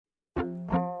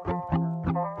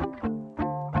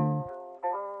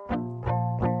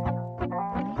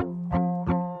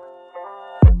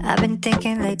I've been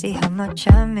thinking lately how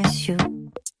much I miss you.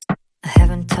 I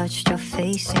haven't touched your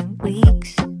face in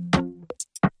weeks.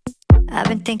 I've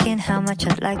been thinking how much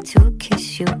I'd like to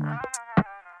kiss you,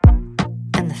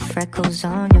 and the freckles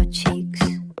on your cheeks.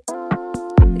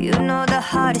 You know the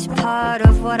hardest part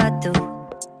of what I do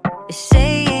is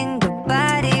saying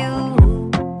goodbye to you.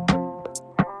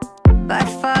 By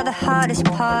far the hardest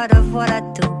part of what I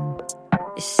do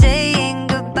is saying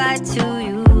goodbye to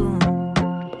you.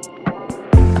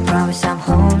 I promise I'm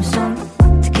home soon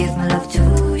to give my love to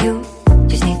you.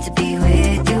 Just need to be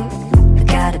with you. I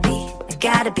gotta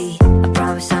be. I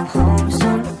promise I'm home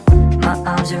soon. My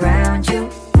arms around you.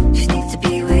 Just need to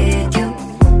be with you.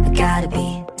 I gotta be.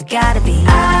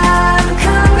 I'm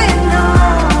coming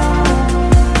home.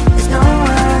 There's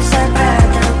nowhere else I'd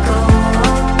rather go.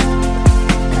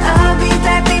 I'll be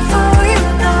back before you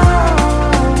know.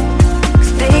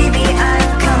 'Cause baby, I'm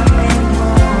coming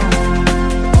home.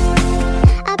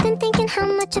 I've been thinking how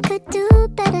much I could do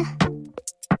better.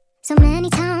 So many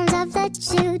times I've let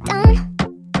you down.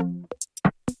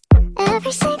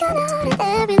 Every single note and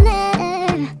every letter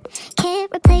can't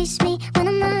replace me when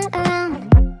I'm not around.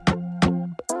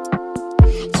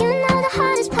 You know the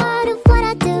hardest part of what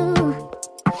I do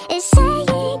is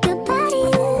saying goodbye to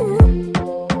you.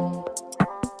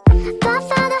 By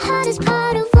far the hardest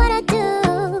part of what I do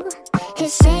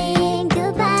is saying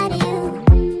goodbye to you.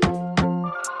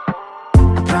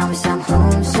 I promise I'm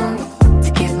home soon to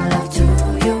give my love to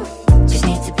you. Just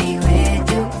need to be with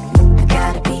you. I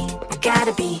gotta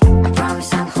be. I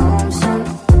promise I'm home soon.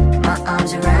 My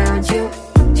arms around you.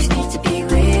 Just need to be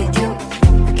with you.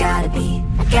 I gotta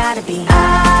be.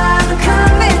 I'm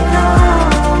coming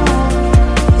home.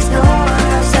 There's nowhere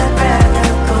else I'd rather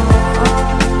go.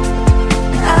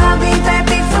 I'll be back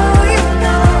before you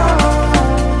know.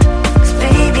 'Cause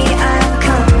baby, I'm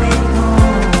coming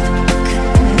home.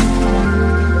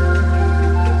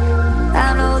 I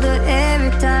know that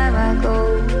every time I go,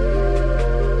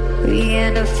 we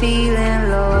end up feeling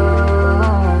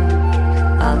low.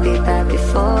 I'll be back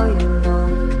before you know.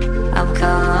 I'm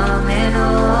coming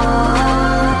home.